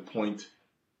point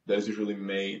that is usually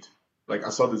made. Like I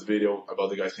saw this video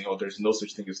about the guy saying, there's no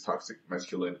such thing as toxic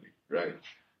masculinity, right?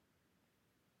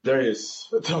 There is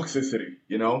toxicity,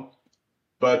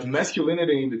 but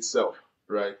masculinity in itself,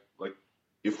 right? Like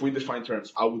if we define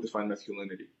terms, I would define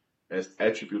masculinity as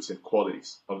attributes and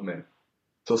qualities of men.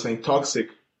 So saying toxic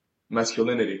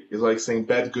masculinity is like saying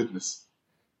bad goodness,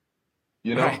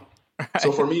 Right.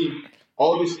 So for me,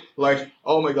 all this like,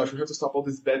 oh my gosh, we have to stop all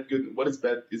this bad good. What is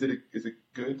bad? Is it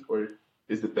good or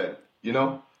is it bad?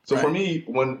 So for me,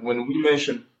 when we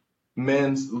mention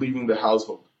men's leaving the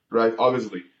household, right?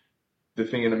 Obviously, the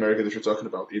thing in America that you're talking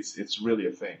about, it's really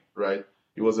a thing, right?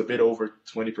 It was a bit over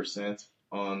 20%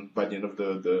 by the end of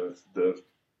the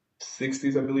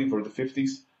 60s, I believe, or the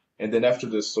 50s. And then after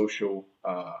the social,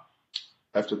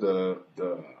 after the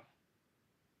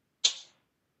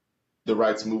the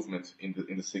rights movement in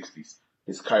the 60s.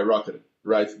 It skyrocketed,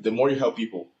 right? The more you help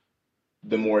people,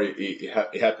 the more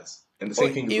it happens. And the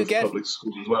same thing is with public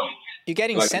schools as well. You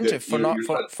get incentive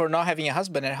for not having a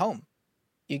husband at home.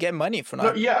 You get money for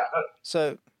not. Pretty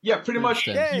much.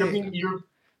 If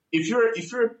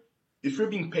you're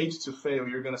being paid to fail,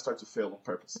 you're gonna start to fail on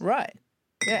purpose. Right.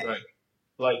 Yeah. Right.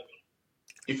 Like,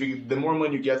 the more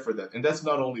money you get for that, and that's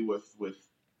not only with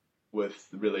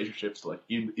relationships, like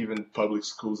even public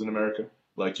schools in America.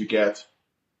 Like, you get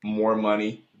more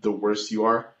money the worse you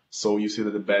are. So you see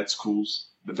that the bad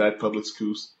public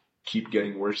schools, keep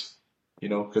getting worse. You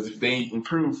know, because if they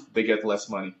improve, they get less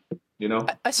money. You know.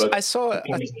 I saw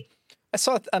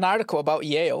an article about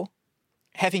Yale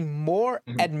having more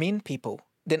admin people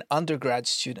than undergrad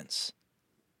students.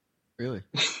 Really?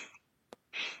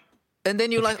 And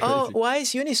then you're like, oh, why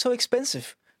is uni so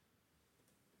expensive?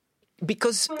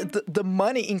 Because the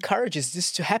money encourages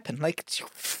this to happen. Like,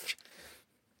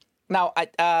 now,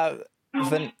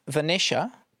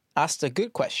 Vanisha asked a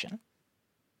good question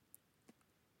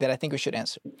that I think we should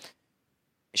answer.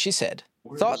 She said,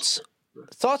 thoughts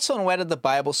on whether the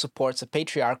Bible supports a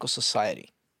patriarchal society.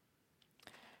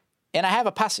 And I have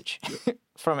a passage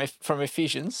from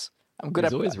Ephesians. I'm good.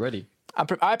 He's always ready.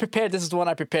 I prepared. This is the one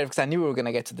I prepared because I knew we were going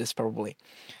to get to this probably.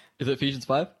 Is it Ephesians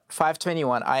 5?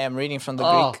 5:21. I am reading from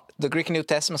the Greek New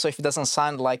Testament. So if it doesn't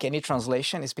sound like any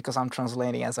translation, it's because I'm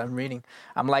translating as I'm reading.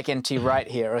 I'm like NT Wright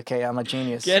here. Okay, I'm a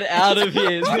genius. Get out of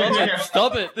here!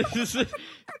 Stop it! This is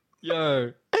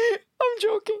yo. I'm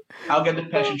joking. I'll get the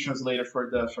Passion Translator for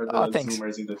the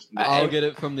Zoomers in the I'll get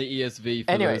it from the ESV.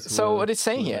 Anyway, so what it's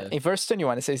saying here in verse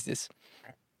 21, it says this: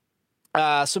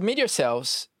 submit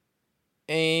yourselves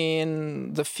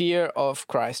in the fear of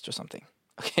Christ or something.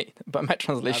 Okay, but my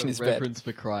translation is bad. Reverence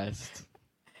for Christ.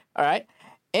 All right,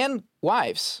 and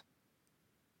wives,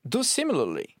 do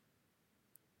similarly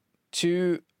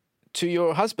to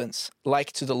your husbands,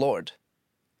 like to the Lord.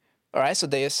 All right, so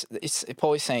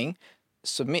Paul is saying,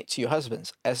 submit to your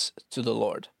husbands as to the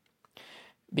Lord,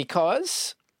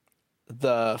 because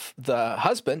the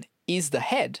husband is the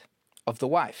head of the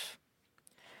wife,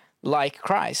 like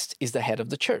Christ is the head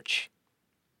of the church,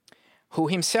 who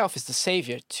himself is the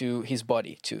savior to his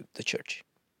body, to the church.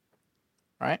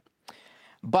 Right?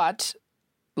 But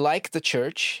like the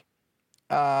church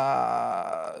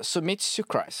submits to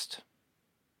Christ.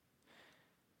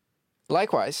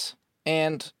 Likewise,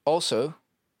 and also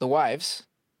the wives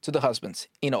to the husbands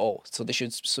in all. So they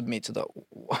should submit to the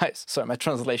wives. Sorry, my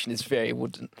translation is very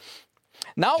wooden.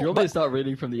 Now, do you want me to start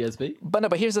reading from the ESV?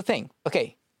 But here's the thing.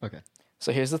 Okay.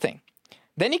 So here's the thing.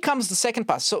 Then it comes the second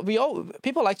passage. So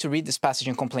people like to read this passage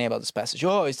and complain about this passage.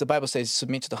 Oh, it's the Bible says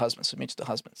submit to the husbands, submit to the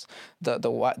husbands.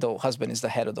 The husband is the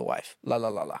head of the wife. La la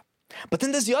la la. But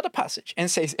then there's the other passage and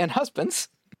says, and husbands,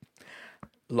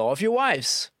 love your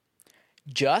wives,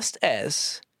 just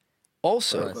as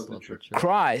also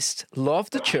Christ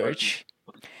loved the church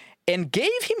and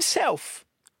gave himself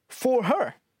for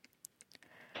her.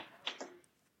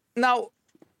 Now,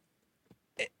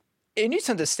 you need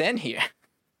to understand here.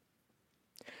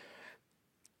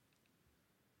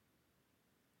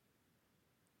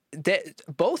 That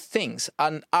both things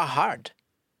are hard.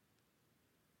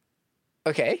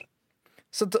 Okay?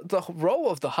 So the role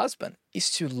of the husband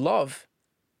is to love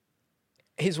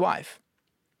his wife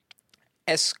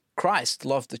as Christ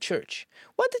loved the church.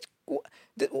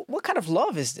 What kind of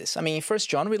love is this? I mean, in 1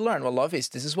 John we learn what love is.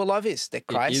 This is what love is. That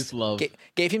Christ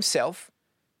gave himself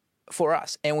for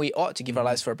us. And we ought to give our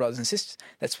lives for our brothers and sisters.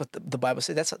 That's what the Bible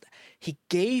says. He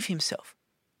gave himself.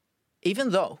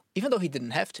 Even though he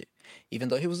didn't have to. Even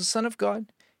though he was the Son of God.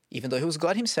 Even though he was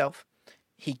God himself.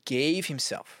 He gave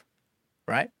himself.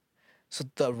 Right? So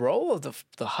the role of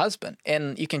the husband,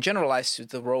 and you can generalize to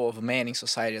the role of a man in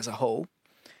society as a whole,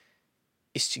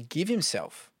 is to give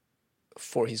himself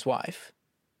for his wife,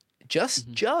 just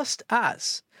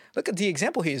as. Look at the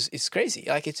example here is crazy.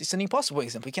 Like it's an impossible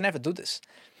example. You can never do this.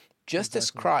 Just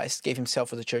as Christ gave himself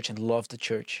for the church and loved the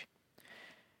church.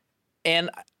 And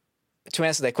to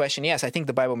answer that question, yes, I think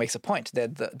the Bible makes a point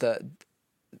that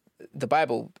the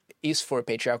Bible is for a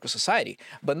patriarchal society,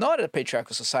 but not a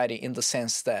patriarchal society in the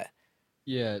sense that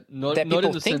not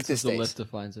in the sense as the left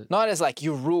defines it. Not as like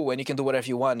you rule and you can do whatever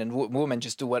you want and women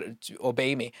just do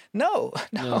obey me. No.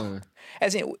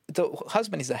 As in the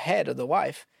husband is the head of the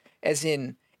wife, as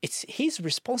in it's his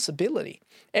responsibility.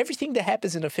 Everything that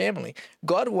happens in a family,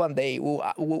 God one day will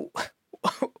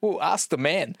ask the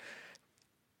man,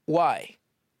 why?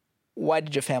 Why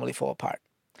did your family fall apart?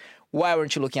 Why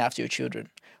weren't you looking after your children?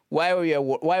 Why were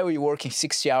you working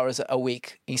 60 hours a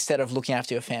week instead of looking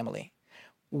after your family?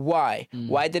 Why?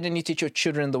 Why didn't you teach your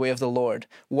children the way of the Lord?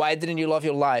 Why didn't you love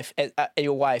your wife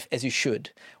as you should?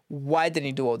 Why didn't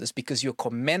you do all this? Because you're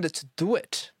commanded to do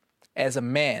it as a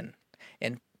man.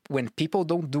 And when people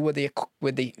don't do what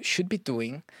they should be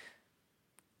doing,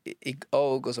 it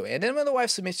all goes away. And then when the wife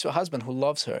submits to a husband who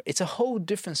loves her, it's a whole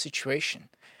different situation.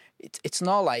 It's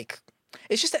not like...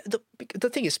 It's just that the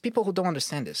thing is, people who don't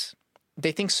understand this,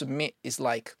 they think submit is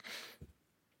like...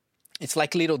 It's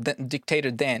like little dictator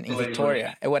Dan in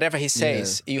Victoria. And whatever he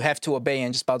says, you have to obey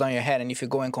and just bow down your head. And if you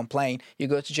go and complain, you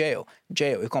go to jail.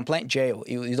 Jail. You complain, jail.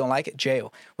 You don't like it,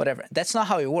 jail. Whatever. That's not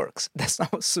how it works. That's not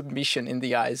how submission in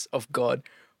the eyes of God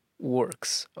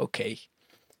works. Okay.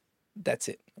 That's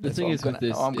it. That's the thing is with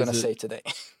this, I'm going to say today.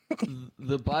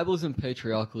 The Bible isn't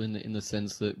patriarchal in the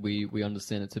sense that we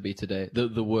understand it to be today.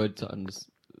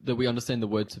 That we understand the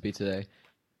word to be today.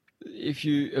 If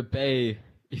you obey,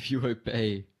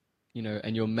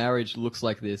 and your marriage looks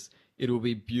like this, it'll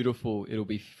be beautiful, it'll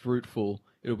be fruitful,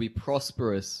 it'll be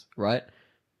prosperous, right?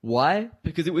 Why?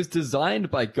 Because it was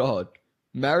designed by God.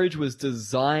 Marriage was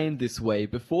designed this way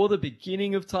before the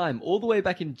beginning of time, all the way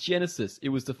back in Genesis. It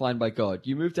was defined by God.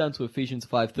 You move down to Ephesians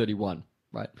 5:31,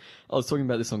 right? I was talking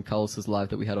about this on Carlos's live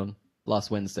that we had on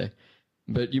last Wednesday.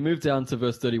 But you move down to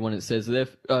verse 31, it says,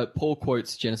 Paul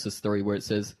quotes Genesis 3, where it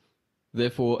says,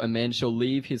 "Therefore a man shall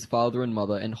leave his father and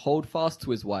mother and hold fast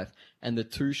to his wife, and the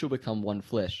two shall become one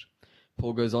flesh."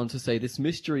 Paul goes on to say, "This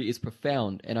mystery is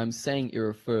profound, and I'm saying it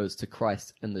refers to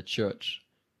Christ and the church."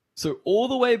 So all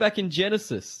the way back in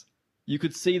Genesis, you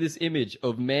could see this image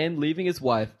of man leaving his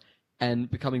wife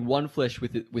and becoming one flesh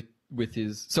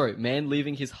man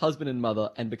leaving his husband and mother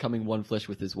and becoming one flesh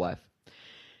with his wife.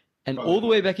 And all the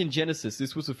way back in Genesis,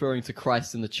 this was referring to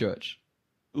Christ and the church.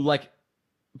 Like,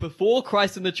 before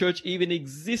Christ and the church even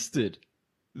existed,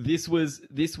 this was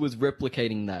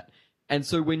replicating that. And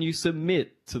so when you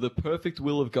submit to the perfect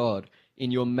will of God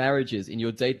in your marriages, in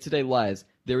your day-to-day lives,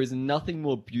 there is nothing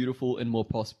more beautiful and more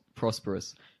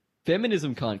prosperous.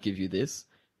 Feminism can't give you this,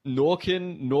 nor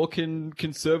can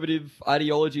conservative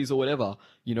ideologies or whatever.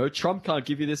 Trump can't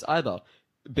give you this either.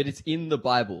 But it's in the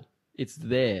Bible. It's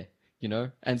there,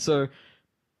 And so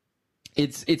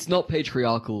it's not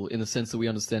patriarchal in the sense that we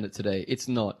understand it today. It's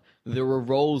not. There are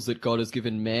roles that God has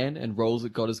given man and roles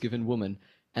that God has given woman.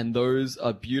 And those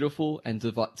are beautiful and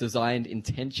designed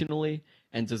intentionally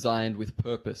and designed with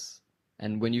purpose.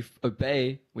 And when you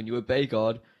obey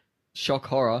God, shock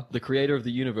horror, the creator of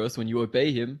the universe, when you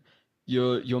obey him,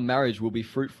 your marriage will be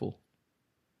fruitful.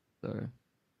 So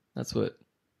that's what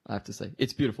I have to say.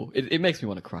 It's beautiful. It makes me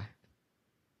want to cry.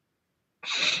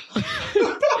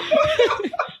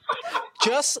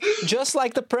 Just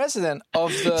like the president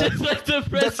of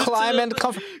the climate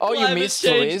conference. Oh, you missed,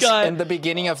 Luis, in the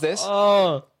beginning of this.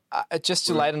 Oh, just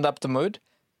to lighten up the mood,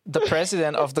 the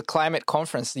president of the climate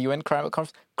conference, the UN climate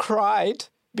conference, cried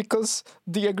because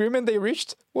the agreement they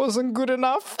reached wasn't good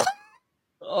enough.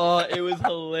 Oh, it was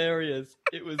hilarious.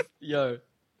 It was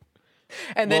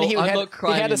And then he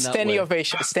had a standing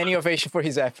ovation for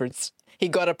his efforts. He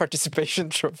got a participation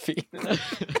trophy.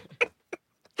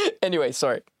 Anyway,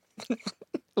 sorry.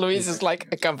 Luis is like,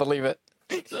 I can't believe it.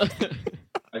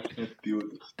 I can't deal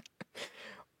with it.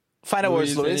 Final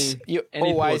words, Luis. You,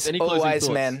 wise thoughts?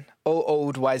 man,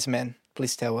 old wise man.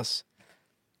 Please tell us.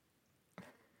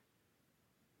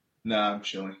 Nah, I'm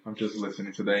chilling. I'm just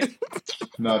listening today.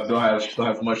 No, don't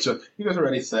have much. You guys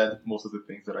already said most of the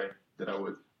things that I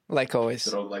would like always.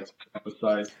 That I would like to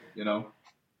emphasize.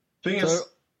 Thing is,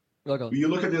 you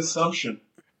look at the assumption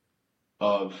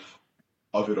of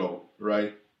it all,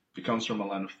 right? It comes from a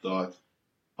line of thought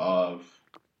of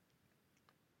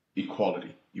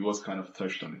equality. You was kind of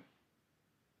touched on it.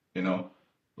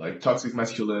 Like toxic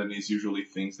masculinity is usually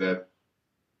things that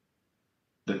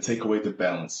take away the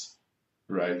balance,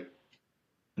 right?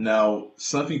 Now,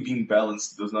 something being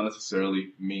balanced does not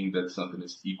necessarily mean that something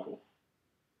is equal,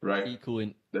 right? Equal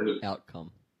in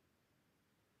outcome.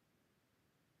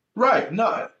 Right,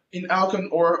 not in outcome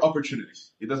or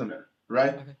opportunities. It doesn't matter,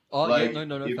 right? Okay. Oh, like,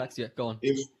 no, facts, yeah, go on.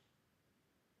 If,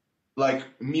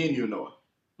 like, me and you, Noah,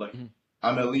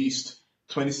 I'm at least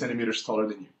 20 centimeters taller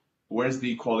than you. Where's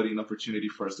the equality and opportunity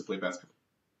for us to play basketball?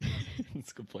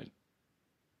 That's a good point.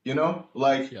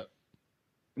 Nowhere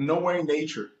in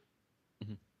nature,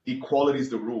 equality is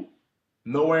the rule.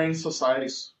 Nowhere in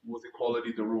societies was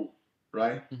equality the rule,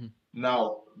 right? Mm-hmm.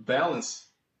 Now, balance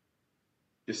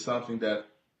is something that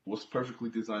was perfectly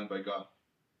designed by God,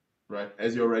 right?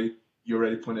 As you already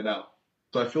pointed out.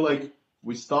 So I feel like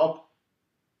we stop,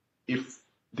 if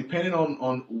depending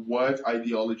on what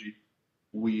ideology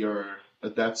we are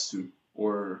adapts to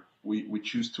or we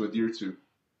choose to adhere to,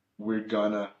 we're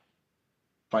gonna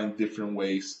find different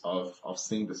ways of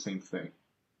seeing the same thing.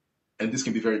 And this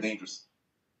can be very dangerous.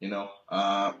 You know,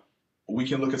 we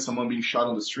can look at someone being shot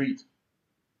on the street,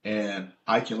 and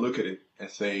I can look at it and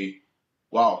say,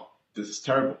 wow, this is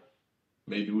terrible.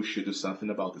 Maybe we should do something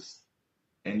about this.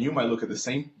 And you might look at the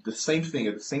same thing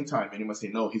at the same time, and you might say,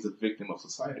 no, he's a victim of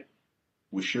society.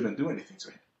 We shouldn't do anything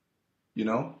to him. You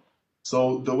know?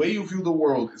 So the way you view the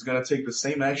world is going to take the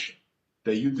same action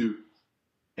that you do,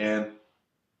 and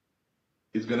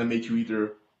it's going to make you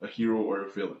either a hero or a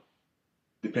villain,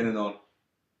 depending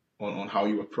on how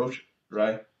you approach it,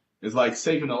 right? It's like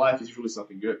saving a life is usually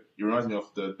something good. It reminds me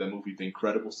of the movie The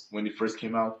Incredibles when it first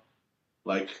came out.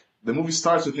 Like, the movie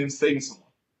starts with him saving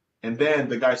someone, and then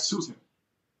the guy sues him.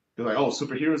 They're like, oh,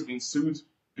 superheroes being sued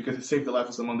because he saved the life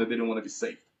of someone that didn't want to be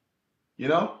saved. You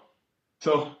know?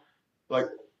 So, like,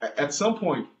 at some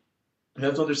point, you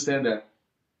have to understand that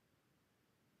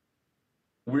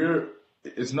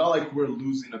it's not like we're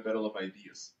losing a battle of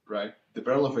ideas, right? The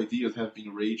battle of ideas have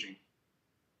been raging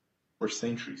for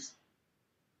centuries.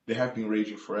 They have been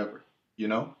raging forever, you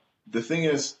know? The thing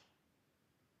is,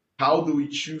 how do we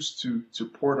choose to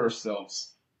port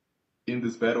ourselves in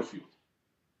this battlefield?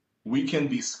 We can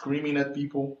be screaming at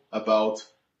people about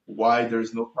why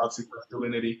there's no toxic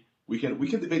masculinity. We can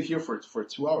debate here for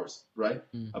 2 hours, right?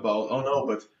 About, oh no,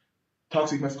 but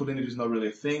toxic masculinity is not really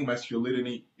a thing.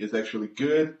 Masculinity is actually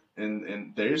good,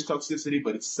 and there is toxicity,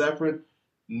 but it's separate.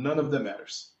 None of that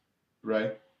matters,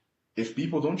 right? If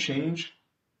people don't change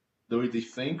the way they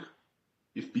think,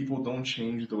 if people don't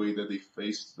change the way that they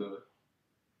face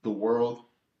the world,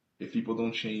 if people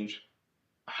don't change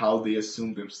how they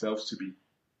assume themselves to be,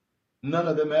 none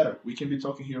of them matter. We can be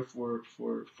talking here for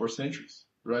centuries,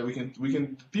 right? We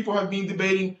can. People have been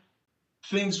debating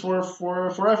things for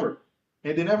forever,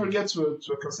 and they never get to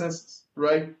a consensus,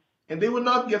 right? And they will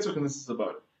not get to a consensus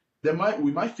about it.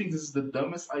 We might think this is the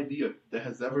dumbest idea that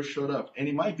has ever showed up, and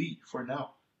it might be for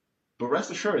now. But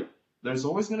rest assured, there's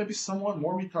always going to be someone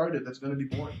more retarded that's going to be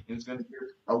born, and it's going to be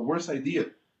a worse idea,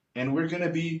 and we're going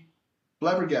to be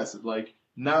flabbergasted. Like,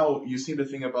 now you see the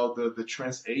thing about the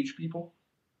trans age people,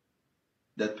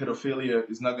 that pedophilia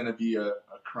is not going to be a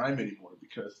crime anymore,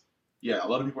 because, yeah, a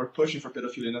lot of people are pushing for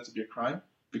pedophilia not to be a crime,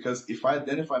 because if I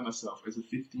identify myself as a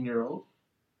 15-year-old,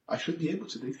 I should be able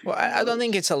to date 15-year-olds. Well, I don't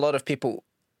think it's a lot of people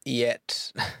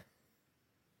yet.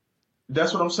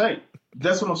 That's what I'm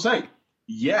saying.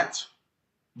 Yet.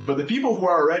 But the people who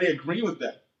are already agreeing with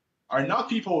that are not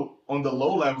people on the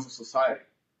low levels of society.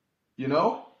 You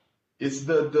know? It's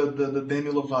the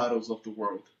Demi Lovatos of the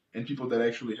world, and people that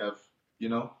actually have, you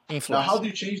know? Influence. Now, how do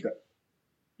you change that?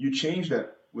 You change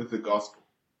that with the gospel.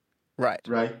 Right.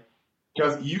 Right?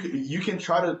 Because you can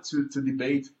try to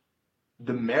debate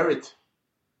the merit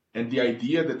and the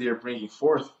idea that they are bringing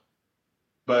forth,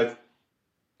 but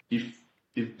if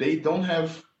they don't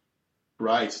have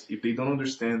rights, if they don't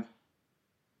understand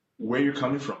where you're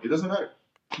coming from, it doesn't matter.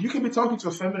 You can be talking to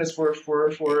a feminist for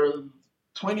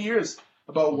 20 years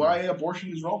about why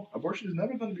abortion is wrong. Abortion is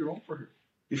never going to be wrong for her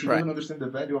if she doesn't understand the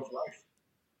value of life.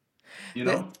 You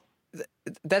know?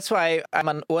 That's why I'm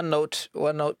on one note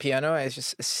piano. It's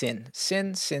just sin.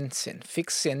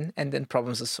 Fix sin, and then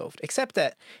problems are solved. Except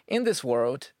that in this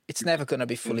world, it's never going to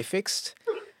be fully fixed.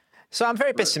 So I'm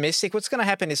very pessimistic. What's going to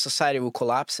happen is society will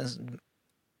collapse,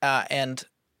 and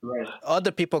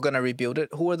other people are going to rebuild it.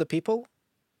 Who are the people?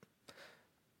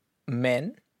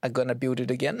 Men are going to build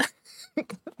it again.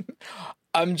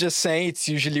 I'm just saying it's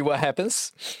usually what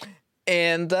happens.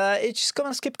 And it's just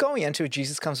going to keep going until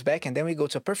Jesus comes back, and then we go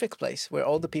to a perfect place where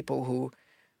all the people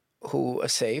who are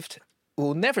saved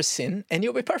will never sin, and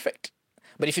you'll be perfect.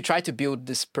 But if you try to build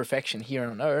this perfection here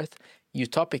on earth,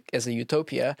 utopic as a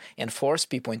utopia, and force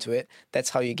people into it, that's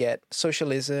how you get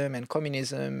socialism and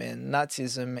communism and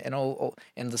Nazism and all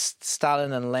and the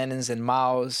Stalin and Lenins and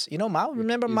Mao's. You know Mao?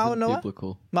 Remember Mao, Noah?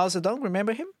 Biblical. Mao Zedong,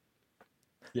 remember him?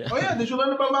 Yeah. Oh yeah, did you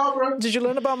learn about Mao, bro? Did you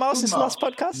learn about Mao since last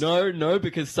podcast? No,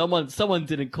 because someone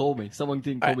didn't call me. Someone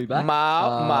didn't call me back.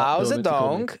 Mao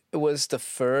Zedong was the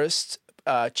first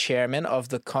chairman of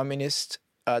the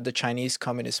Chinese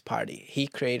Communist Party. He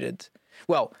created,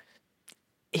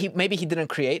 maybe he didn't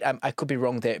create. I could be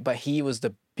wrong there, but he was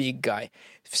the big guy,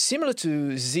 similar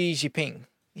to Xi Jinping.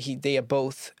 They are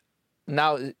both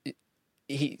now.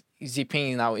 Xi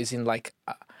Jinping now is in like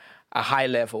a high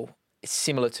level,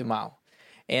 similar to Mao.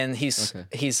 And his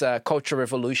Cultural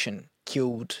Revolution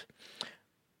killed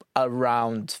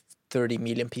around 30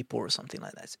 million people or something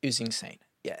like that. It's insane.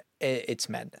 Yeah, it's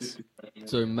madness.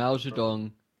 So Mao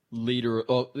Zedong, founder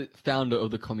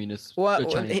of the Chinese Communist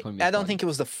I don't think he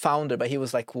was the founder, but he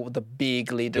was like the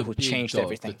big leader who changed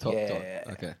everything. The top dog.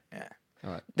 Okay. Yeah.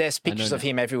 All right. There's I know pictures of now.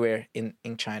 him everywhere in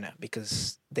China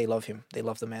because they love him. They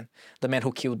love the man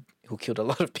who killed a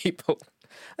lot of people.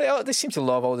 They seem to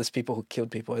love all these people who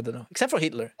killed people. I don't know, except for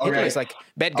Hitler. Okay. Hitler is like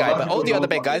bad A guy, lot of but all people the other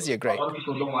don't bad guys, like are great. A lot of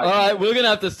people don't All like right, it. we're gonna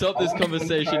have to stop this I want to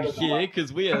conversation try to here like-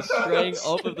 because we are straying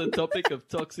off of the topic of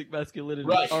toxic masculinity.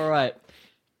 Right. All right.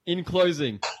 In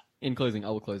closing, I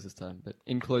will close this time. But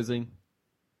in closing,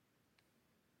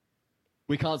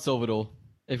 we can't solve it all.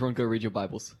 Everyone, go read your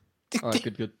Bibles. All right,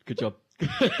 good job.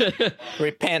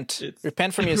 Repent. It's-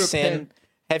 Repent from your sin. Repent.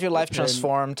 Have your life Repent.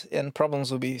 transformed, and problems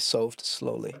will be solved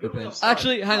slowly. Repent. Start,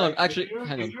 Actually, hang on. right? Actually, If you're-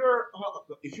 hang on.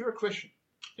 If you're a Christian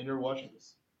and you're watching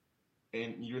this,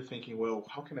 and you're thinking, well,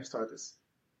 how can I start this?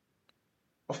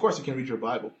 Of course, you can read your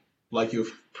Bible, like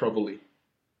you've probably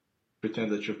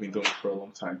pretended that you've been doing for a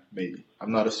long time. Maybe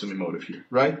I'm not assuming motive here,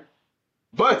 right?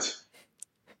 But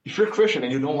if you're a Christian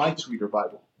and you don't like to read your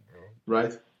Bible,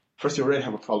 right? First, you already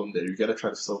have a problem there. You gotta try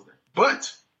to solve it.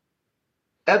 But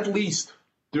at least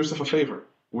do yourself a favor.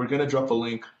 We're gonna drop a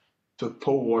link to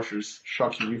Paul Washer's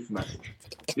Shocking Youth Message.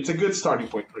 It's a good starting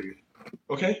point for you.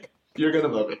 Okay? You're gonna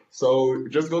love it. So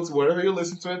just go to wherever you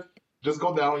listen to it. Just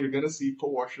go down. You're gonna see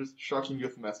Paul Washer's Shocking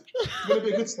Youth Message. It's gonna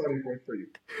be a good starting point for you.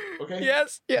 Okay?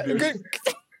 Yes. Yeah. Good.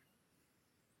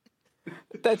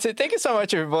 That's it. Thank you so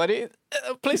much, everybody.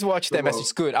 Please watch that message.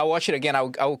 It's good. I'll watch it again. I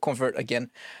will convert again.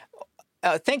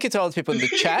 Thank you to all the people in the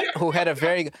chat who had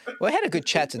we had a good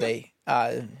chat today.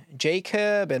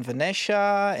 Jacob and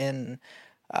Vanessa and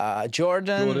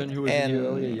Jordan, who was in here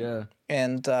earlier, yeah.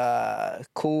 and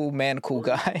cool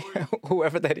guy,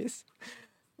 whoever that is.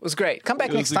 It was great. Come back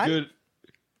It was next a time.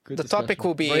 good The topic discussion.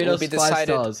 will be Rate us decided.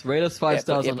 5 stars. Rate us 5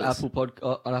 stars yeah, on please.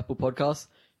 Apple Podcasts.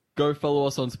 Go follow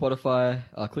us on Spotify.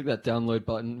 Click that download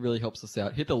button. Really helps us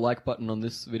out. Hit the like button on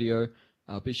this video.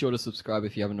 Be sure to subscribe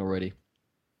if you haven't already.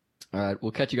 All right,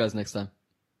 we'll catch you guys next time.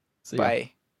 See ya.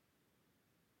 Bye.